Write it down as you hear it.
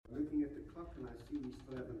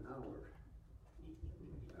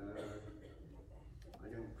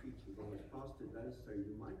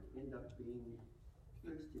end up being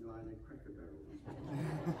first in line at Cracker Barrel.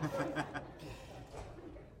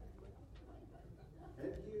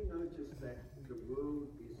 Have you noticed that the world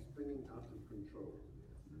is spinning out of control?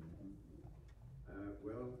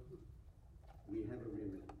 Well, we have a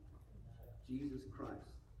remedy. Jesus Christ,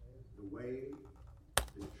 the way,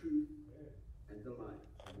 the truth, and the life.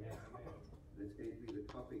 That's going to be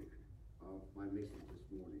the topic of my message this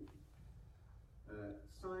morning.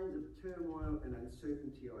 Signs of turmoil and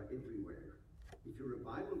uncertainty are everywhere. If you're a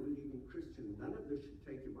Bible-believing Christian, none of this should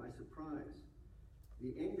take you by surprise.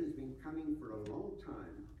 The end has been coming for a long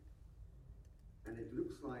time, and it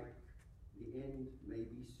looks like the end may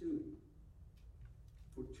be soon.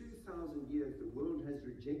 For 2,000 years, the world has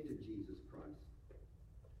rejected Jesus Christ.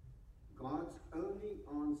 God's only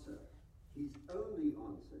answer, his only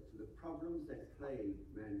answer to the problems that plague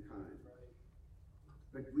mankind.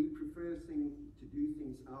 But we prefer to do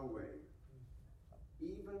things our way.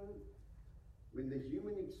 Even when the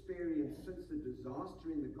human experience since the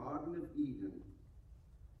disaster in the Garden of Eden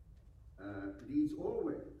leads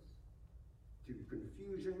always to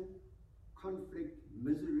confusion, conflict,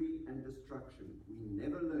 misery, and destruction. We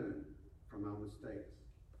never learn from our mistakes.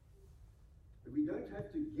 But we don't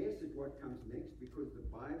have to guess at what comes next, because the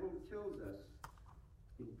Bible tells us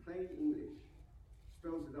in plain English,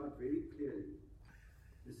 spells it out very clearly.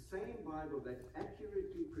 The same Bible that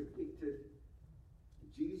accurately predicted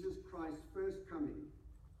Jesus Christ's first coming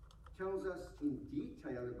tells us in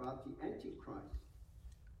detail about the Antichrist,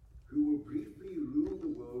 who will briefly rule the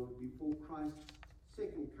world before Christ's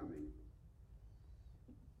second coming.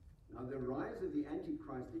 Now, the rise of the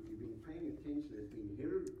Antichrist, if you've been paying attention, has been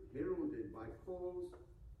heralded by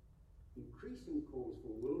increasing calls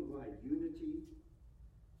for worldwide unity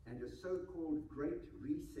and a so-called Great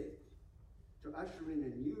Reset to usher in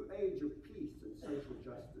a new age of peace and social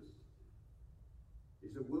justice.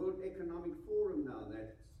 There's a World Economic Forum now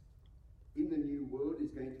that in the new world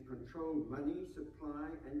is going to control money, supply,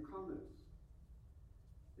 and commerce.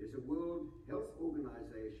 There's a World Health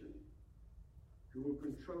Organization who will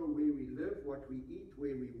control where we live, what we eat,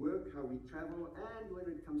 where we work, how we travel, and when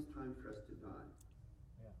it comes time for us to die.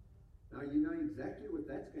 Yeah. Now, you know exactly what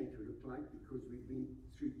that's going to look like, because we've been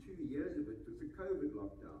through 2 years of it with the COVID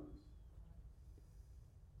lockdowns.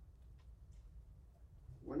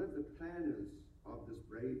 One of the planners of this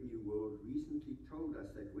brave new world recently told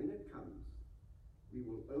us that when it comes, we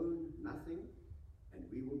will own nothing and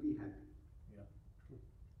we will be happy. Yeah.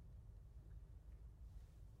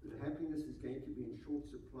 The happiness is going to be in short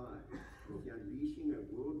supply with the unleashing of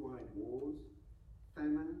worldwide wars,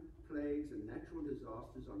 famine, plagues, and natural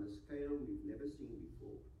disasters on a scale we've never seen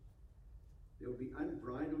before. There will be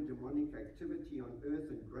unbridled demonic activity on earth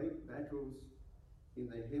and great battles in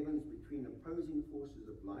the heavens between opposing forces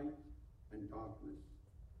of light and darkness.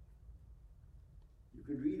 You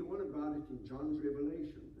can read all about it in John's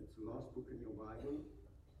Revelation. That's the last book in your Bible,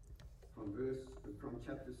 from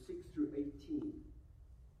chapter 6 through 18.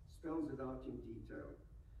 Spells it out in detail.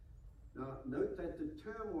 Now, note that the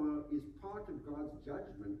turmoil is part of God's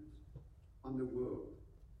judgment on the world,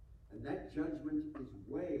 and that judgment is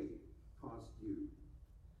way past due.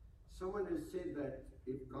 Someone has said that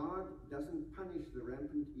if God doesn't punish the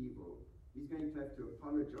rampant evil, he's going to have to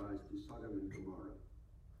apologize to Sodom and Gomorrah.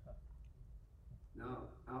 Now,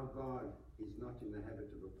 our God is not in the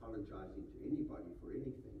habit of apologizing to anybody for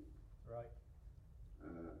anything. Right.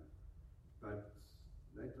 But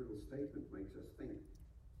that little statement makes us think.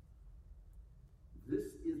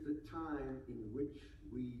 This is the time in which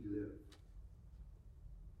we live.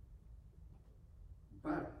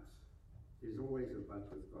 But, there's always a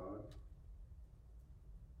but with God.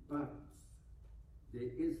 But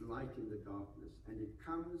there is light in the darkness, and it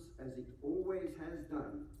comes, as it always has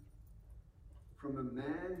done, from a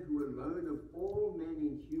man who alone of all men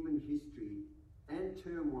in human history and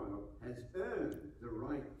turmoil has earned the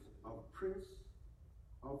right of Prince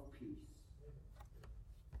of Peace.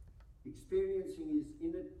 Experiencing his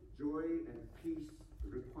inner joy and peace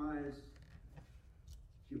requires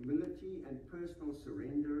humility and personal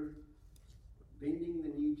surrender, bending the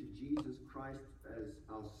knee to Jesus Christ as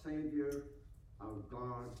our Savior, our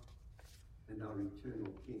God, and our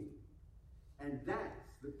eternal King. And that's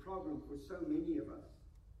the problem for so many of us.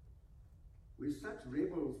 We're such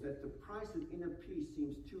rebels that the price of inner peace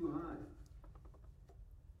seems too high.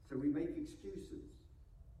 So we make excuses,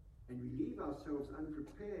 and we leave ourselves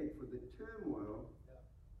unprepared for the turmoil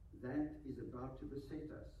that is about to beset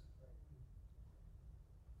us.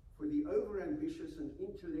 For the overambitious and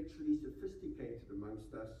intellectually sophisticated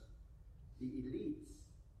amongst us, the elites,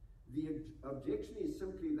 the objection is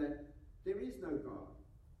simply that there is no God.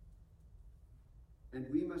 And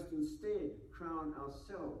we must instead crown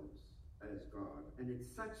ourselves as God. And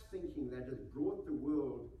it's such thinking that has brought the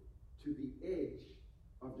world to the edge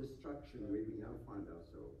of destruction where we now find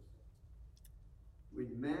ourselves.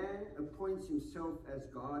 When man appoints himself as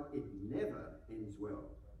God, it never ends well.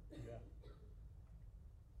 Yeah.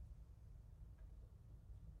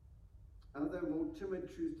 Other more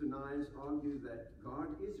timid truth deniers argue that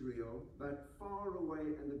God is real, but far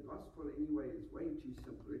away, and the gospel anyway is way too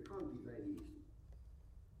simple. It can't be that easy.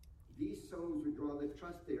 These souls would rather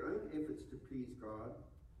trust their own efforts to please God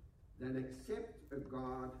than accept a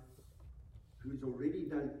God who's already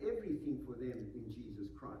done everything for them in Jesus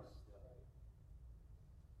Christ.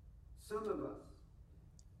 Some of us,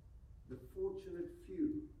 the fortunate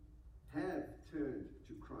few, have turned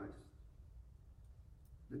to Christ.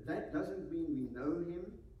 But that doesn't mean we know him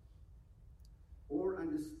or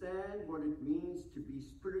understand what it means to be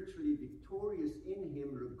spiritually victorious in him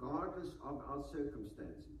regardless of our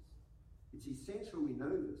circumstances. It's essential we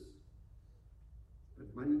know this,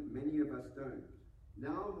 but many of us don't.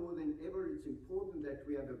 Now more than ever, it's important that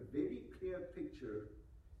we have a very clear picture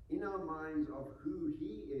in our minds of who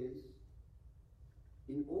he is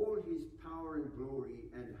in all his power and glory,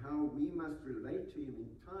 and how we must relate to him in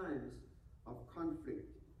times of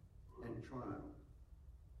conflict and trial.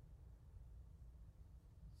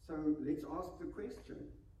 So let's ask the question,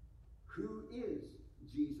 who is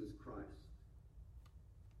Jesus Christ?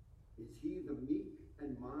 Is he the meek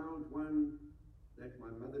and mild one that my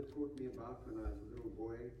mother taught me about when I was a little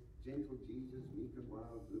boy? Gentle Jesus, meek and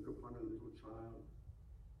mild, look upon a little child.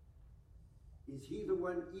 Is he the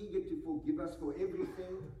one eager to forgive us for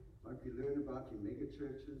everything, like we learn about in mega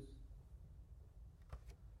churches?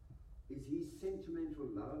 Is he sentimental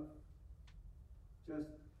love?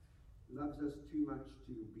 Just loves us too much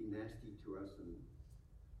to be nasty to us and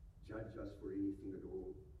judge us for anything at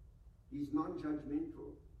all? He's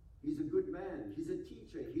non-judgmental. He's a good man. He's a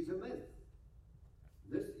teacher. He's a myth.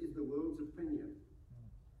 This is the world's opinion.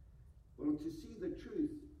 Well, to see the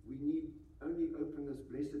truth, we need only open this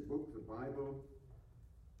blessed book, the Bible,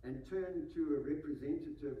 and turn to a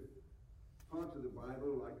representative part of the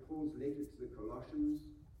Bible, like Paul's letter to the Colossians,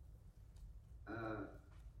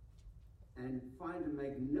 and find a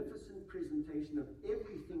magnificent presentation of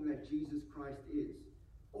everything that Jesus Christ is.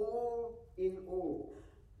 All in all.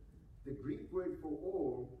 The Greek word for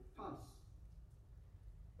all, pas,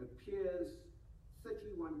 appears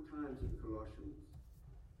 31 times in Colossians.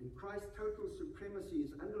 And Christ's total supremacy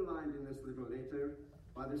is underlined in this little letter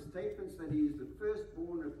by the statements that he is the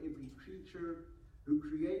firstborn of every creature, who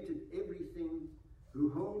created everything, who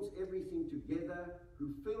holds everything together,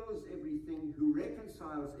 who fills everything, who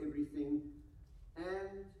reconciles everything,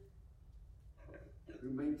 and who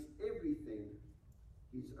makes everything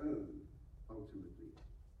his own, ultimately.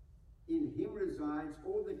 In him resides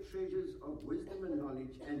all the treasures of wisdom and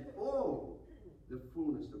knowledge, and all the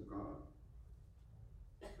fullness of God.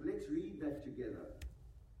 Let's read that together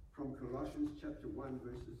from Colossians chapter 1,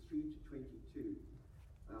 verses 3 to 22.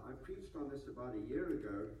 I preached on this about a year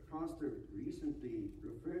ago. Pastor recently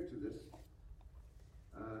referred to this,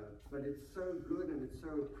 but it's so good and it's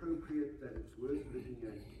so appropriate that it's worth looking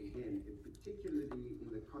at again, particularly in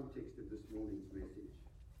the context of this morning's message.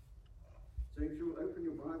 So if you'll open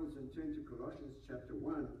your Bibles and turn to Colossians chapter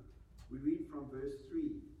 1, we read from verse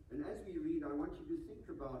 3. And as we read, I want you to think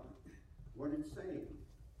about what it's saying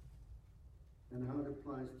and how it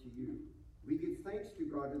applies to you. We give thanks to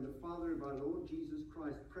God and the Father of our Lord Jesus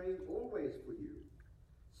Christ, praying always for you,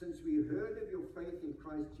 since we heard of your faith in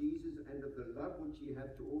Christ Jesus and of the love which ye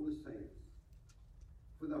have to all the saints,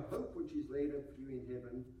 for the hope which is laid up for you in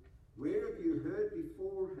heaven, whereof you heard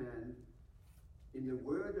beforehand in the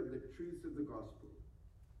word of the truth of the gospel,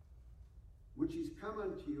 which is come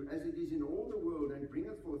unto you as it is in all the world, and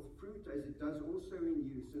bringeth forth fruit as it does also in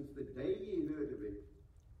you, since the day ye heard of it,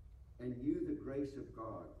 and knew the grace of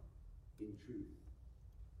God in truth.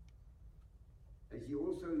 As ye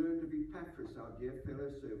also learned of Epaphras, our dear fellow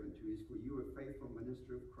servant, who is for you a faithful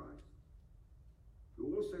minister of Christ,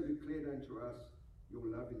 who also declared unto us your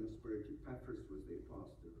love in the Spirit. Epaphras was their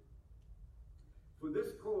pastor. For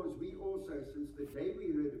this cause we also, since the day we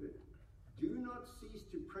heard of it, do not cease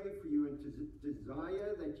to pray for you and to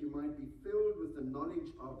desire that you might be filled with the knowledge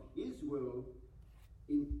of his will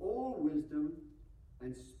in all wisdom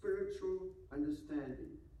and spiritual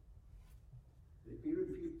understanding. Let me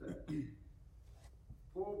repeat that.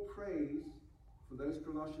 Paul prays for those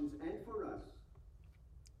Colossians and for us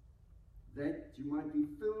that you might be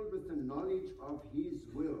filled with the knowledge of his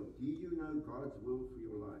will. Do you know God's will for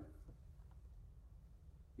your life?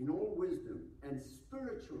 In all wisdom and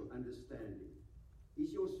spiritual understanding.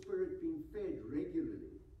 Is your spirit being fed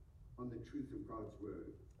regularly on the truth of God's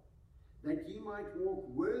word? That ye might walk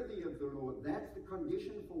worthy of the Lord. That's the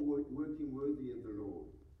condition for working worthy of the Lord.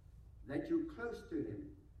 That you're close to him.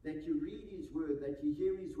 That you read his word. That you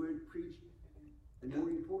hear his word preached. And more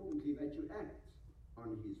importantly, that you act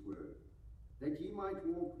on his word. That ye might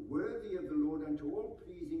walk worthy of the Lord unto all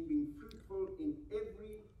pleasing, being fruitful in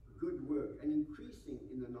every good work, and increasing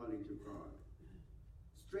in the knowledge of God.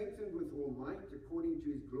 Strengthened with all might, according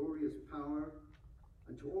to his glorious power,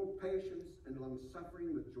 unto all patience and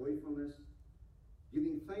long-suffering with joyfulness,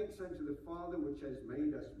 giving thanks unto the Father which has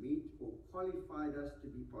made us meet, or qualified us to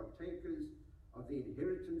be partakers of the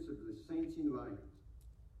inheritance of the saints in light,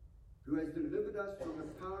 who has delivered us from the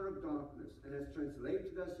power of darkness, and has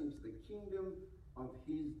translated us into the kingdom of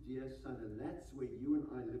his dear Son. And that's where you and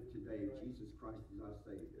I live today. Jesus Christ is our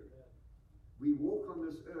Savior. We walk on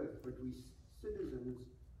this earth, but we're citizens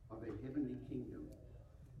of a heavenly kingdom.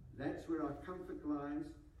 That's where our comfort lies.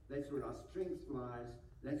 That's where our strength lies.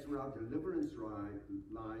 That's where our deliverance lies.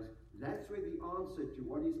 That's where the answer to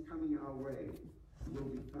what is coming our way will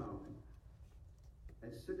be found.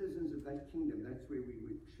 As citizens of that kingdom, that's where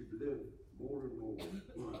we should live more and more in his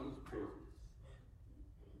presence.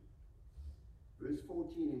 Verse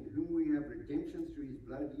 14, in whom we have redemption through his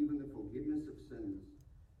blood, even the forgiveness of sins,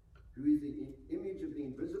 who is the image of the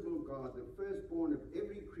invisible God, the firstborn of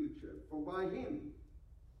every creature. For by him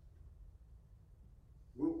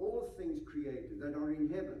were all things created that are in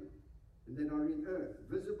heaven and that are in earth,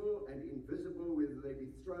 visible and invisible, whether they be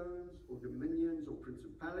thrones or dominions or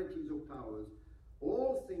principalities or powers.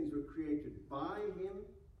 All things were created by him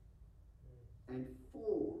and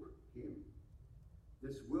for him.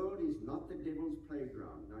 This world is not the devil's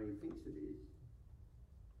playground. Now he thinks it is.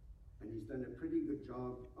 And he's done a pretty good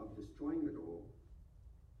job of destroying it all.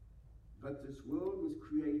 But this world was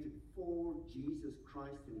created for Jesus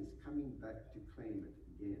Christ, and he's coming back to claim it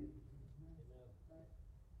again.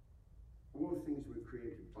 All things were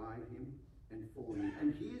created by him and for him.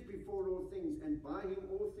 And he is before all things, and by him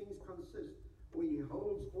all things consist. For he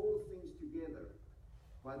holds all things together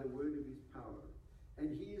by the word of his power.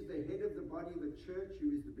 And he is the head of the body of the church,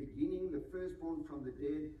 who is the beginning, the firstborn from the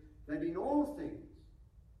dead, that in all things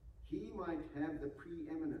he might have the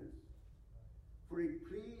preeminence. For it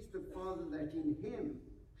pleased the Father that in him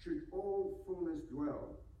should all fullness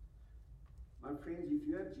dwell. My friends, if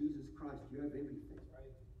you have Jesus Christ, you have everything.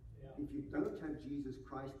 Right. Yeah. If you don't have Jesus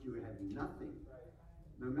Christ, you have nothing. Right.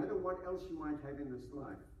 No matter what else you might have in this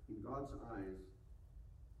life, in God's eyes,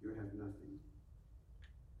 you have nothing.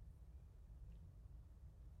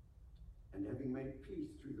 And having made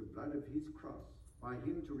peace through the blood of his cross, by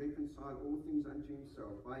him to reconcile all things unto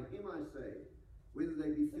himself. By him, I say, whether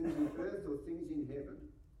they be things in earth or things in heaven.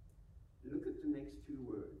 Look at the next two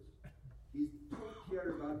words. He's talked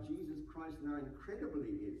here about Jesus Christ and how incredible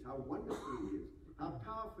he is, how wonderful he is, how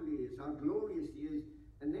powerful he is, how glorious he is.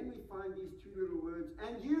 And then we find these two little words,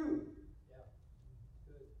 and you. Yeah.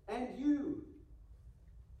 Good. And you.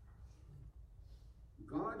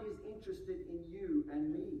 God is interested in you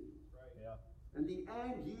and me. Right. Yeah. And the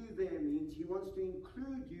 "and you" there means he wants to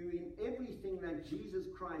include you in everything that Jesus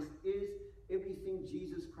Christ is, everything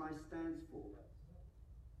Jesus Christ stands for.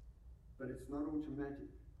 But it's not automatic.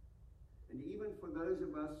 And even for those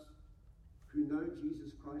of us who know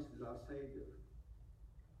Jesus Christ as our Savior,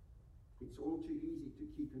 it's all too easy to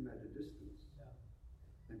keep him at a distance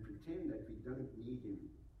and pretend that we don't need him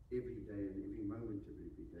every day and every moment of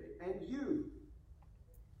every day. And you,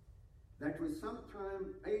 that was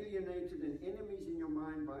sometime alienated and enemies in your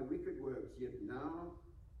mind by wicked works, yet now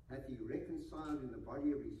hath he reconciled in the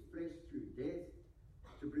body of his flesh through death,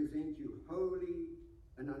 to present you holy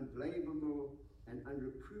and unblameable and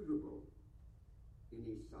unreprovable in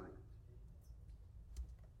his sight.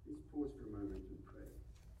 Let's pause for a moment and pray.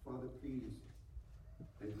 Father, please,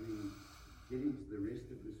 as we get into the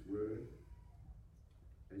rest of this word,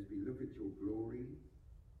 as we look at your glory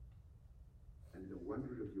and the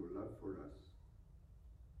wonder of your love for us,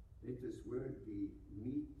 let this word be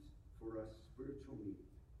meat for us, spiritual meat,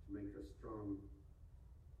 to make us strong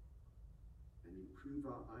and improve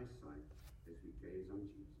our eyesight as we gaze on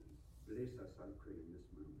Jesus. Bless us, I pray, in this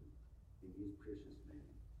moment, in his precious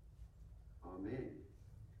name. Amen.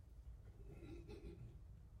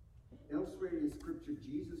 Elsewhere in Scripture,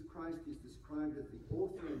 Jesus Christ is described as the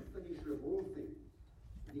author and finisher of all things,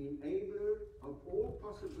 the enabler of all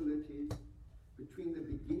possibilities between the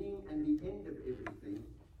beginning and the end of everything.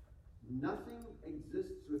 Nothing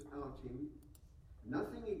exists without him.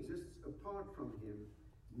 Nothing exists apart from him.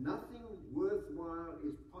 Nothing worthwhile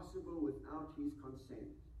is possible without his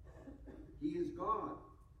consent. He is God,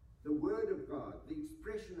 the Word of God, the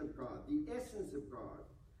expression of God, the essence of God,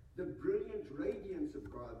 the brilliant radiance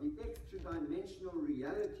of God, the extra-dimensional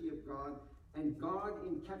reality of God, and God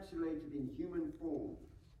encapsulated in human form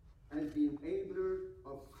as the enabler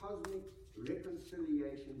of cosmic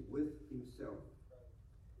reconciliation with himself.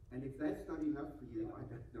 And if that's not enough for you, I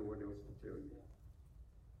don't know what else to tell you.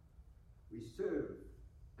 We serve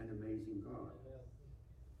an amazing God.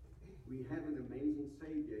 We have an amazing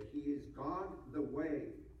Savior. He is God the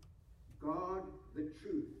way, God the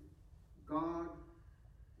truth, God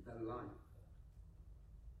the life.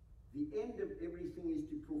 The end of everything is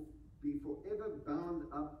to be forever bound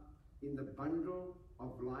up in the bundle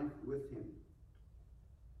of life with him,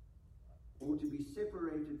 or to be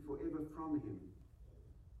separated forever from him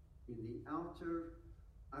in the utter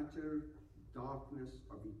darkness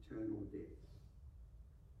of eternal death.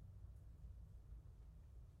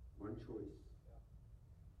 One choice.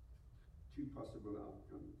 Two possible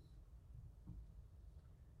outcomes.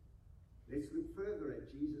 Let's look further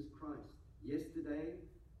at Jesus Christ. Yesterday,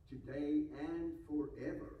 today, and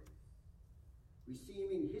forever. We see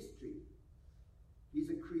him in history. He's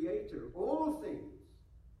a creator. All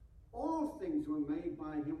things were made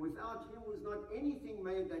by him. Without him was not anything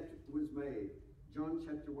made that was made. John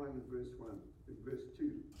chapter 1 and verse 1, verse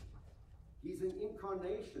 2. He's an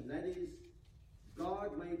incarnation. That is,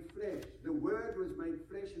 God made flesh. The Word was made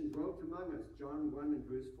flesh and dwelt among us. John 1 and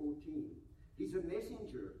verse 14. He's a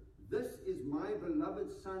messenger. This is my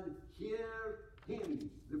beloved Son. Hear him,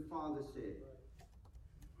 the Father said.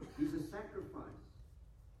 He's a sacrifice.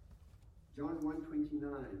 John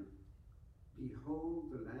 1:29.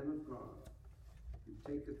 Behold the Lamb of God, who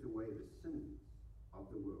taketh away the sins of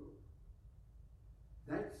the world.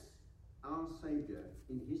 That's our Savior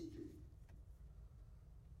in history.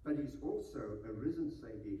 But he's also a risen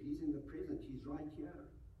Savior. He's in the present. He's right here.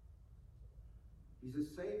 He's a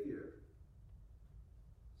Savior.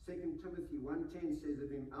 2 Timothy 1:10 says of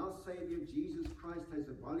him, our Savior Jesus Christ has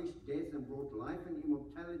abolished death and brought life and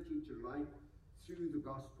immortality to light through the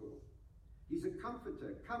gospel. He's a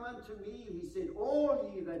comforter. Come unto me, he said,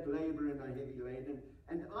 all ye that labor and are heavy laden,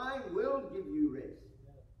 and I will give you rest.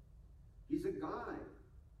 He's a guide.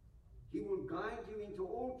 He will guide you into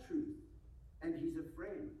all truth. And he's a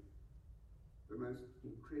friend. The most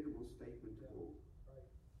incredible statement of all.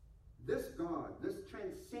 This God, this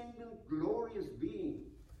transcendent, glorious being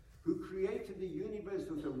who created the universe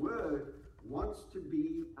with the Word, wants to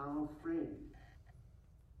be our friend.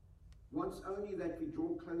 Wants only that we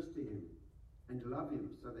draw close to him and love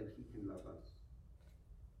him so that he can love us.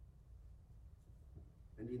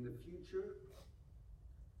 And in the future,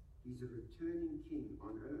 he's a returning king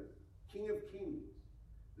on earth. King of kings,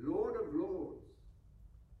 Lord of lords.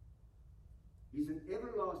 He's an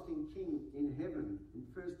everlasting king in heaven. In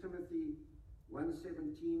 1 Timothy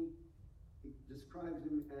 1:17, it describes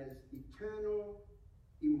him as eternal,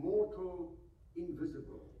 immortal,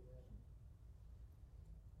 invisible.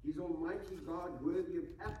 He's Almighty God, worthy of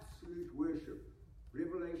absolute worship.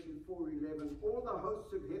 Revelation 4:11, all the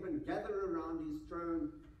hosts of heaven gather around his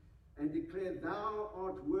throne and declare, thou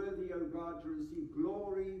art worthy, O God, to receive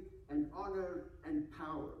glory and honor and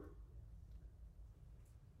power.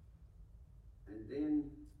 And then,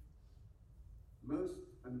 most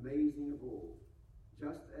amazing of all,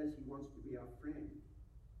 just as he wants to be our friend,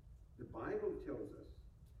 the Bible tells us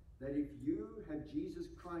that if you have Jesus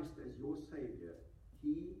Christ as your Savior,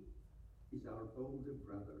 he is our older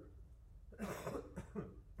brother.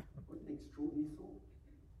 What an extraordinary thought.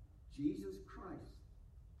 Jesus Christ,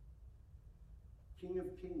 King of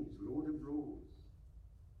kings, Lord of lords,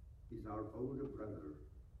 is our older brother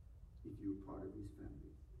if you're part of his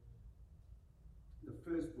family. The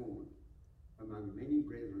firstborn among many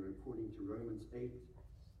brethren, according to Romans 8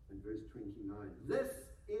 and verse 29. This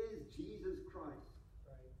is Jesus Christ.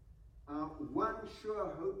 Our one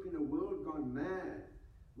sure hope in a world gone mad,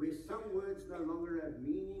 where some words no longer have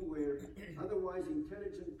meaning, where otherwise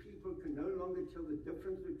intelligent people can no longer tell the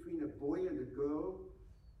difference between a boy and a girl,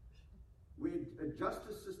 where a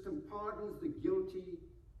justice system pardons the guilty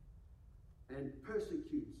and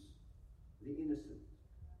persecutes the innocent.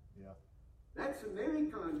 Yeah. That's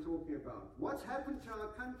America I'm talking about. What's happened to our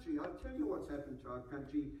country? I'll tell you what's happened to our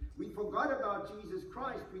country. We forgot about Jesus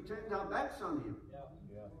Christ. We turned our backs on him.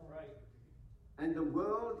 Yeah. Right. And the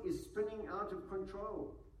world is spinning out of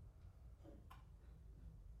control.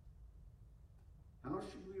 How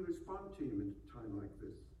should we respond to him at a time like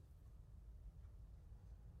this?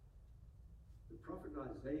 The prophet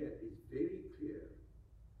Isaiah is very clear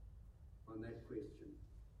on that question.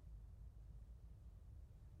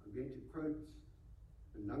 I'm going to quote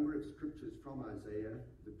a number of scriptures from Isaiah,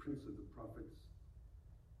 the prince of the prophets.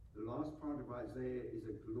 The last part of Isaiah is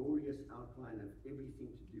a glorious outline of everything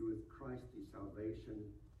to do with Christ, his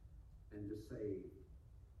salvation, and the saved,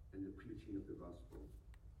 and the preaching of the gospel.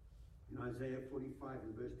 In Isaiah 45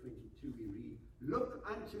 and verse 22 we read, "Look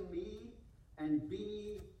unto me and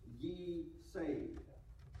be ye saved."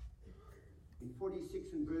 In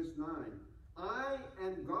 46 and verse 9, "I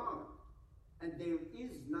am God, and there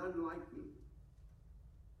is none like me."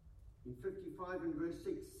 In 55 and verse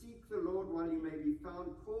 6, "Seek the Lord while he may be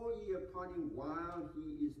found, call ye upon him while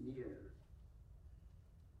he is near."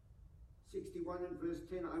 61 and verse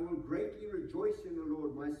 10, "I will greatly rejoice in the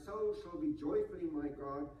Lord, my soul shall be joyful in my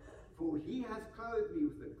God, for he hath clothed me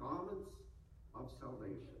with the garments of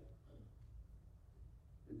salvation."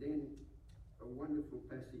 And then a wonderful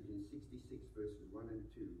passage in 66 verses 1 and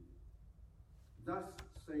 2. "Thus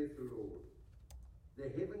saith the Lord, the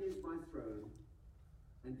heaven is my throne,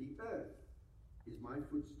 and the earth is my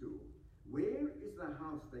footstool. Where is the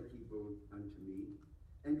house that ye built unto me?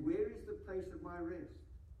 And where is the place of my rest?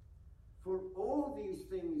 For all these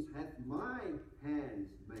things hath my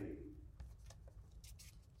hands made.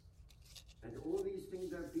 And all these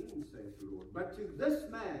things have been, saith the Lord. But to this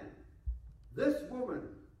man, this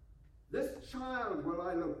woman, this child will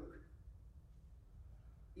I look,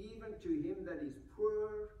 even to him that is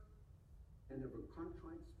poor and of a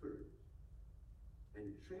contrite spirit,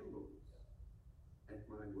 and trembles at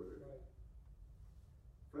my word." Right.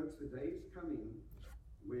 Folks, the day is coming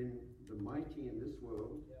when the mighty in this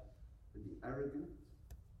world, Yeah. and the arrogant,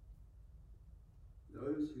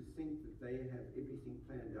 those who think that they have everything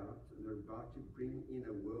planned out and are about to bring in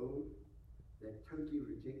a world that totally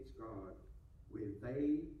rejects God, where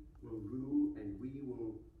they will rule and we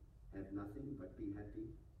will have nothing but be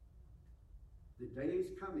happy. The day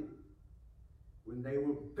is coming when they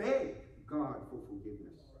will beg God for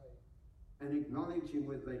forgiveness Right. and acknowledge him,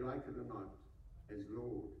 whether they like it or not, as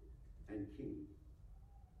Lord and King.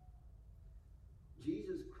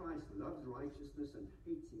 Jesus Christ loves righteousness and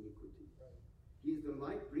hates iniquity. Right. He is the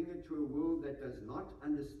light bringer to a world that does not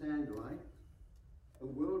understand light, a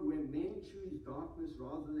world where men choose darkness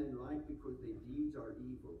rather than light because their deeds are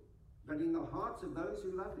evil. But in the hearts of those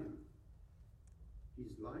who love him,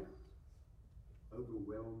 his light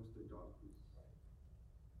overwhelms the darkness.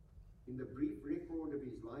 In the brief record of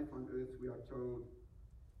his life on earth, we are told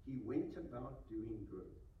he went about doing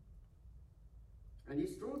good. And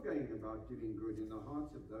he's still going about doing good in the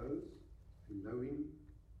hearts of those who know him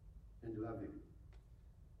and love him.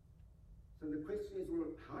 So the question is,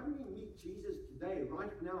 well, how do we meet Jesus today,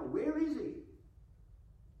 right now? Where is he?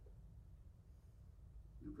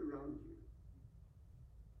 Look around you.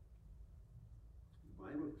 The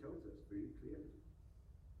Bible tells us very clearly.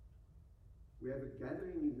 We have a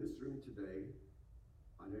gathering in this room today.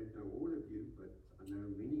 I don't know all of you, but I know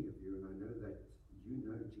many of you, and I know that you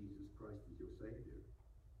know Jesus Christ as your Savior.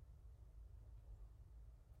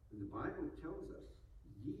 And the Bible tells us,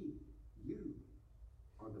 you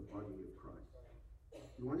are the body of Christ.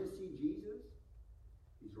 You want to see Jesus?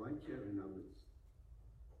 He's right here in our midst.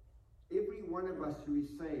 Every one of us who is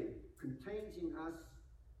saved contains in us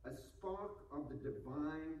a spark of the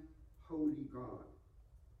divine, holy God.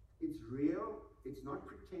 It's real. It's not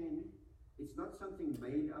pretend. It's not something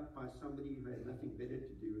made up by somebody who had nothing better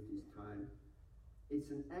to do with his time.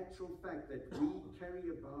 It's an actual fact that we carry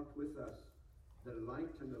about with us the light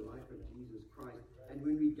and the life of Jesus Christ. And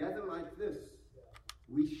when we gather like this,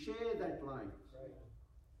 we share that light.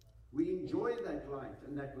 We enjoy that light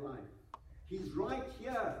and that life. He's right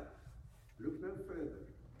here. Look no further.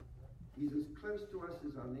 He's as close to us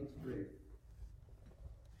as our next breath.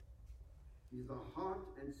 He's the heart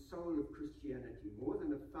and soul of Christianity, more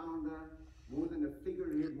than a founder, more than a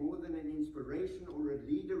figurehead, more than an inspiration or a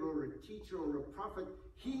leader or a teacher or a prophet.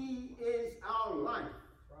 He is our life.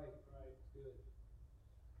 Right, good.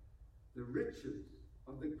 The riches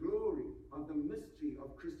of the glory of the mystery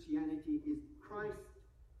of Christianity is Christ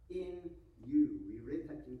in you. We read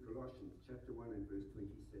that in Colossians chapter 1 and verse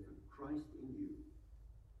 27. Christ in you.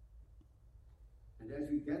 And as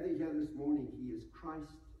we gather here this morning, he is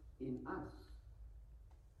Christ in us.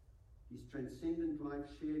 His transcendent life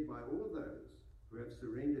shared by all those who have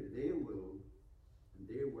surrendered their will and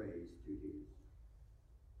their ways to his.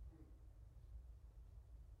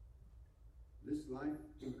 This life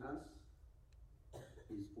in us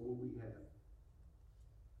is all we have,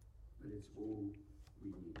 but it's all we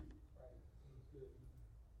need.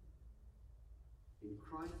 In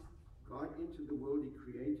Christ, God entered the world he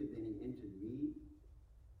created, then he entered me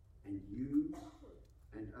and you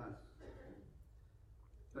and us.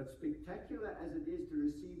 But spectacular as it is to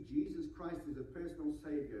receive Jesus Christ as a personal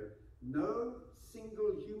Savior, No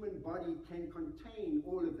single human body can contain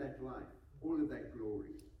all of that life, all of that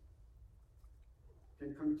glory.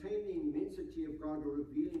 Can contain the immensity of God or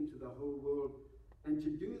reveal him to the whole world. And to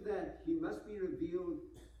do that, he must be revealed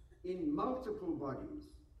in multiple bodies.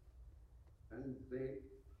 And they're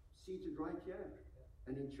seated right here.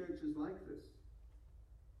 And in churches like this.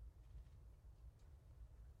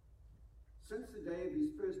 Since the day of his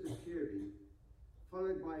first appearing,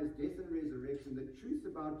 followed by his death and resurrection, the truth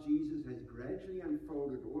about Jesus has gradually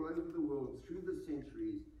unfolded all over the world through the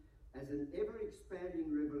centuries as an ever-expanding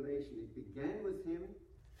revelation. It began with him.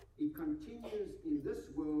 It continues in this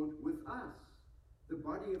world with us, the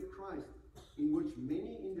body of Christ, in which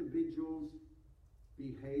many individuals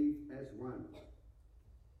behave as one.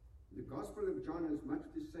 The Gospel of John has much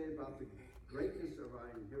to say about the greatness of our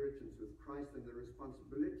inheritance with Christ and the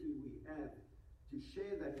responsibility we have to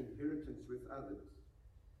share that inheritance with others.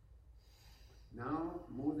 Now,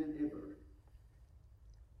 more than ever,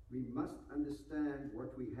 we must understand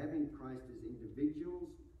what we have in Christ as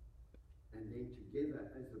individuals and then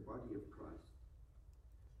together as the body of Christ.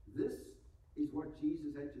 This is what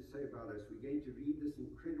Jesus had to say about us. We're going to read this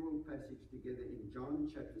incredible passage together in John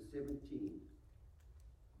chapter 17.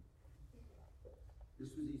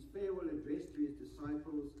 This was his farewell address to his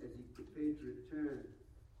disciples as he prepared to return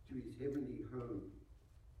to his heavenly home.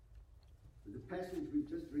 The passage we've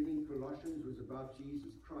just read in Colossians was about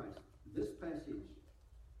Jesus Christ. This passage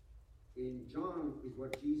in John is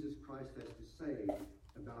what Jesus Christ has to say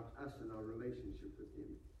about us and our relationship with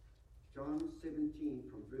him. John 17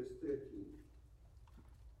 from verse 13.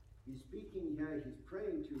 He's speaking here, he's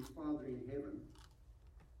praying to his Father in heaven.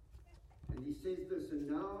 And he says this, and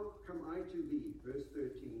now come I to thee, verse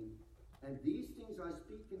 13, and these things I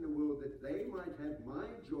speak in the world that they might have my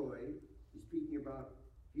joy, he's speaking about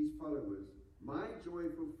his followers, my joy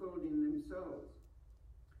fulfilled in themselves.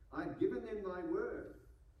 I've given them thy word,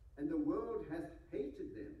 and the world hath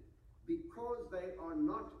hated them, because they are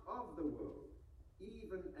not of the world,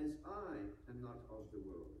 even as I am not of the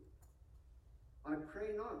world. I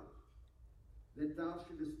pray not that thou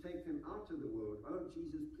shouldest take them out of the world. Oh,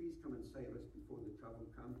 Jesus, please come and save us before the trouble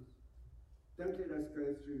comes. Don't let us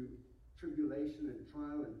go through tribulation and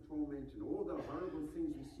trial and torment and all the horrible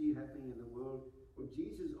things we see happening in the world. What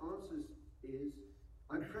Jesus answers is,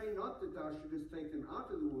 I pray not that thou shouldest take them out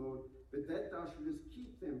of the world, but that thou shouldest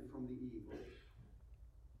keep them from the evil.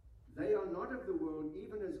 They are not of the world,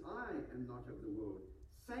 even as I am not of the world.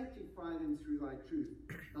 Sanctify them through thy truth.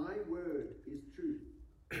 Thy word is truth.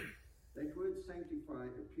 That word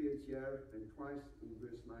sanctify appears here and twice in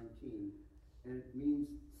verse 19, and it means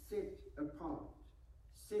set apart.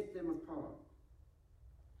 Set them apart.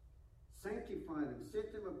 Sanctify them.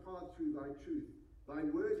 Set them apart through thy truth. Thy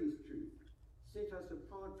word is truth. Set us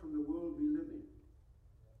apart from the world we live in.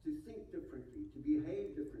 To think differently, to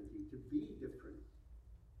behave differently, to be different.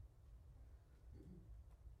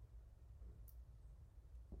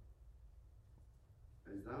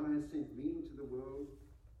 As thou hast sent me into the world,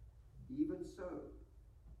 even so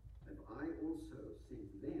have I also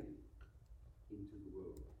sent them into the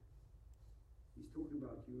world. He's talking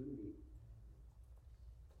about you and me.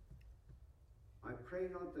 I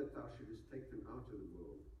pray not that thou shouldest take them out of the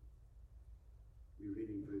world. We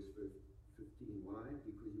read in verse 15. Why?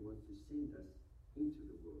 Because he wants to send us into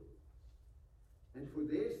the world. And for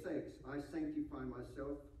their sakes I sanctify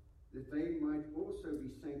myself, that they might also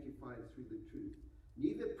be sanctified through the truth.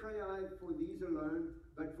 Neither pray I for these alone,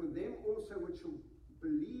 but for them also which shall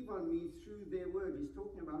believe on me through their word. He's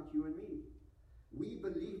talking about you and me. We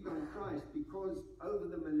believed on Christ because over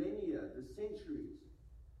the millennia, the centuries,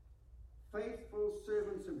 faithful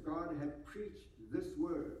servants of God have preached this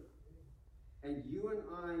word. And you and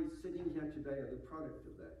I sitting here today are the product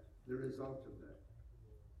of that, the result of that.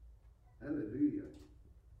 Hallelujah.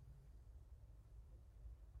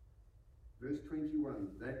 Verse 21,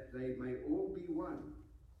 that they may all be one,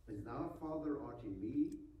 as thou, Father, art in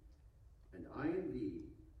me, and I in thee,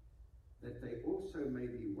 that they also may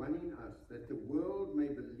be one in us, that the world may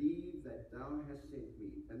believe that thou hast sent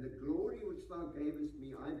me. And the glory which thou gavest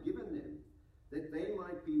me I've given them, that they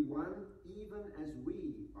might be one, even as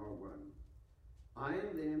we are one. I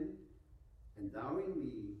in them, and thou in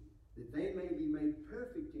me, that they may be made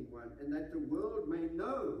perfect in one, and that the world may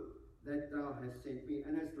know that thou hast sent me,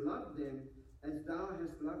 and hast loved them as thou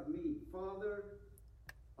hast loved me. Father,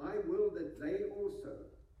 I will that they also,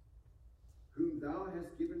 whom thou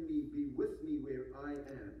hast given me, be with me where I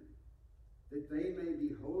am, that they may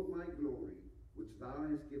behold my glory, which thou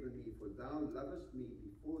hast given me, for thou lovest me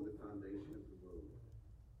before the foundation of the world.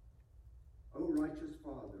 O righteous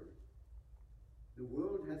Father, the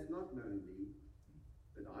world hath not known thee,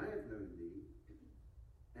 but I have known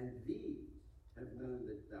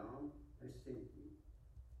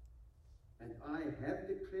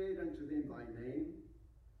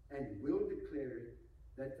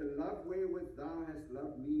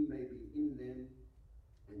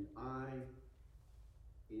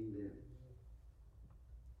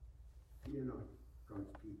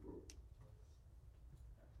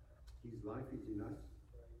His life is in us,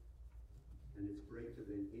 and it's greater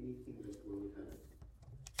than anything this world has.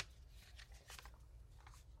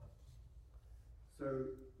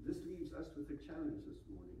 So this leaves us with a challenge this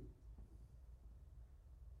morning.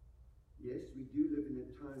 Yes, we do live in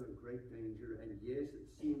a time of great danger, and yes, it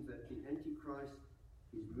seems that the Antichrist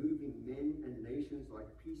is moving men and nations like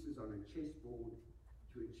pieces on a chessboard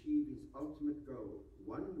to achieve his ultimate goal.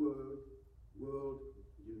 One world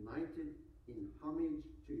united in homage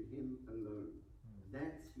to him alone.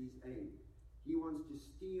 That's his aim. He wants to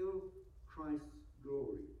steal Christ's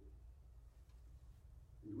glory.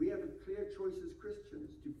 And we have a clear choice as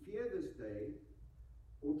Christians to fear this day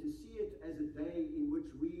or to see it as a day in which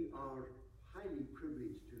we are highly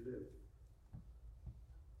privileged to live.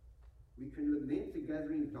 We can lament the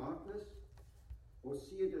gathering darkness or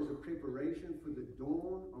see it as a preparation for the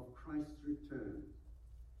dawn of Christ's return.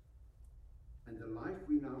 And the life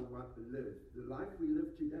we now live, the life we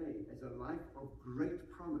live today, as a life of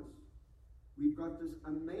great promise. We've got this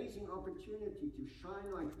amazing opportunity to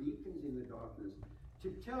shine like beacons in the darkness, to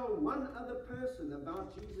tell one other person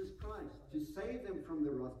about Jesus Christ, to save them from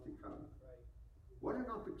the wrath to come. What an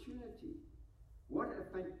opportunity. What a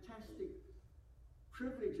fantastic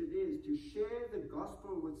privilege it is to share the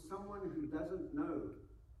gospel with someone who doesn't know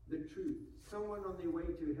the truth, someone on their way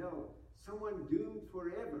to hell, someone doomed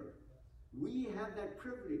forever. We have that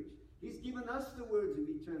privilege. He's given us the words of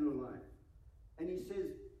eternal life. And he says,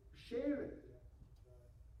 share it.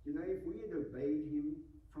 You know, if we had obeyed him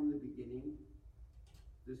from the beginning,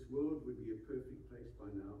 this world would be a perfect place by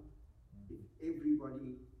now. If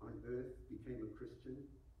everybody on earth became a Christian,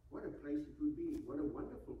 what a place it would be. What a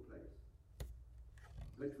wonderful place.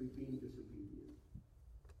 But we've been disobedient.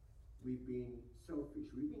 We've been selfish.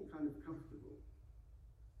 We've been kind of comfortable.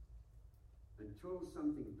 Until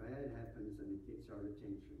something bad happens and it gets our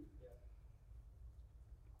attention. Yeah.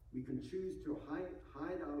 We can choose to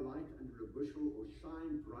hide our light under a bushel or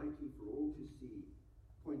shine brightly for all to see,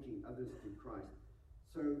 pointing others to Christ.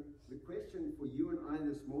 So the question for you and I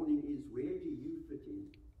this morning is, where do you fit in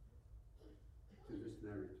to this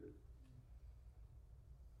narrative?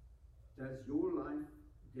 Does your life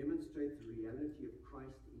demonstrate the reality of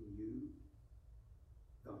Christ in you,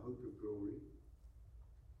 the hope of glory?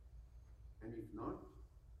 And if not,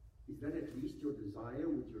 is that at least your desire?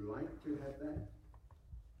 Would you like to have that?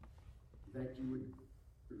 That you would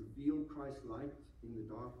reveal Christ's light in the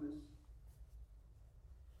darkness?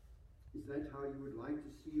 Is that how you would like to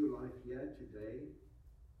see your life here today?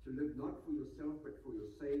 To live not for yourself, but for your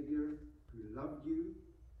Savior, who loved you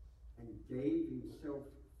and gave himself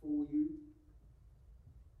for you?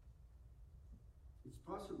 It's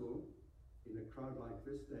possible in a crowd like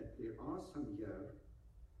this that there are some here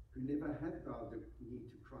who never have bowed the knee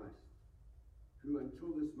to Christ, who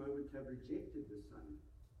until this moment have rejected the Son.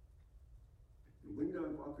 The window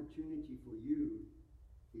of opportunity for you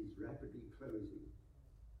is rapidly closing.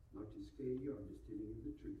 Not to scare you, I'm just telling you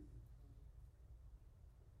the truth.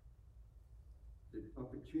 The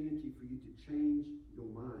opportunity for you to change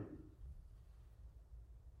your mind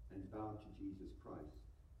and bow to Jesus Christ.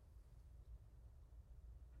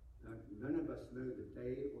 Now, none of us know the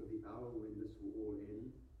day or the hour when this will all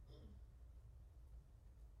end.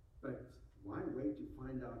 But why wait to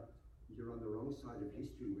find out you're on the wrong side of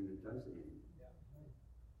history when it does end?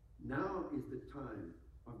 Now is the time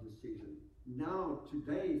of decision. Now,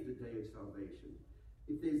 today is the day of salvation.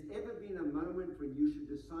 If there's ever been a moment when you should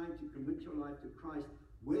decide to commit your life to Christ,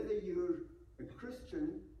 whether you're a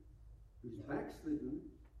Christian who's backslidden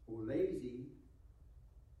or lazy,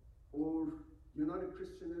 or you're not a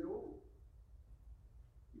Christian at all,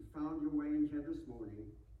 you found your way in here this morning,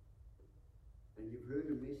 and you've heard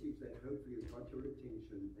a message that hopefully has got your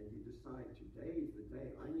attention, and you decide today is the day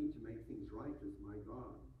I need to make things right with my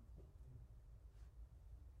God.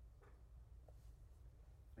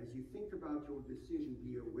 As you think about your decision,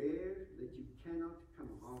 be aware that you cannot come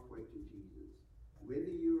halfway to Jesus. Whether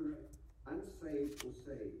you're unsaved or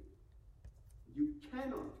saved, you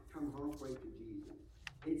cannot come halfway to Jesus.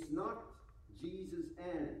 It's not Jesus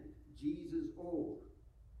and, Jesus or,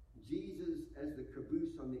 Jesus as the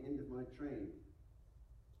caboose on the end of my train.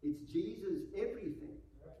 It's Jesus everything.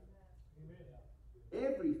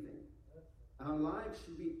 Everything. Our lives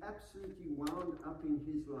should be absolutely wound up in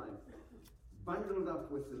his life, bundled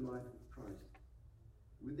up with the life of Christ.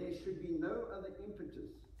 There should be no other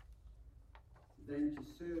impetus than to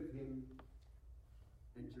serve him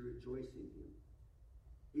and to rejoice in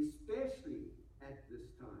him, especially at this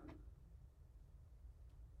time.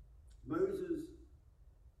 Moses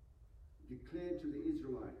declared to the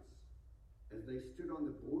Israelites as they stood on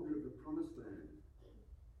the border of the promised land,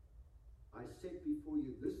 I I set before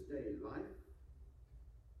you this day life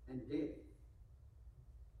and death,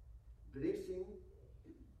 blessing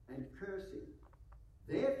and cursing.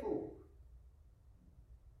 Therefore,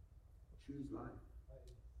 choose life.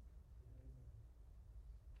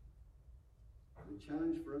 The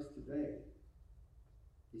challenge for us today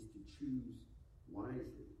is to choose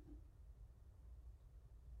wisely,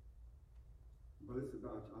 both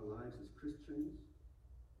about our lives as Christians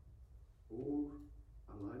or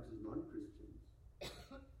our lives as non-Christians.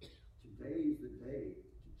 Today is the day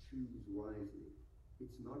to choose wisely.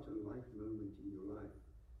 It's not a light moment in your life.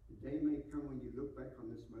 The day may come when you look back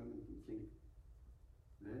on this moment and think,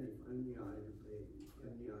 man, if only I had obeyed, if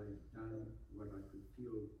only I had done what I could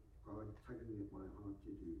feel God tugging at my heart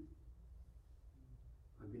to do.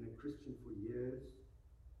 I've been a Christian for years,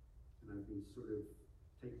 and I've been sort of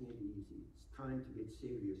taking it easy. It's time to get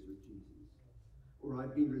serious with Jesus. Or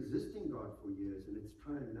I've been resisting God for years, and it's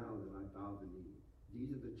time now that I bow the knee.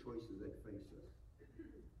 These are the choices that face us.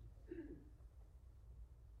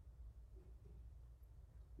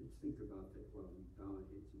 Let's think about that while we bow our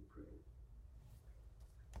heads and pray.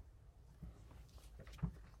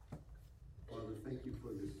 Father, thank you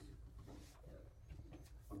for this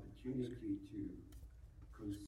opportunity to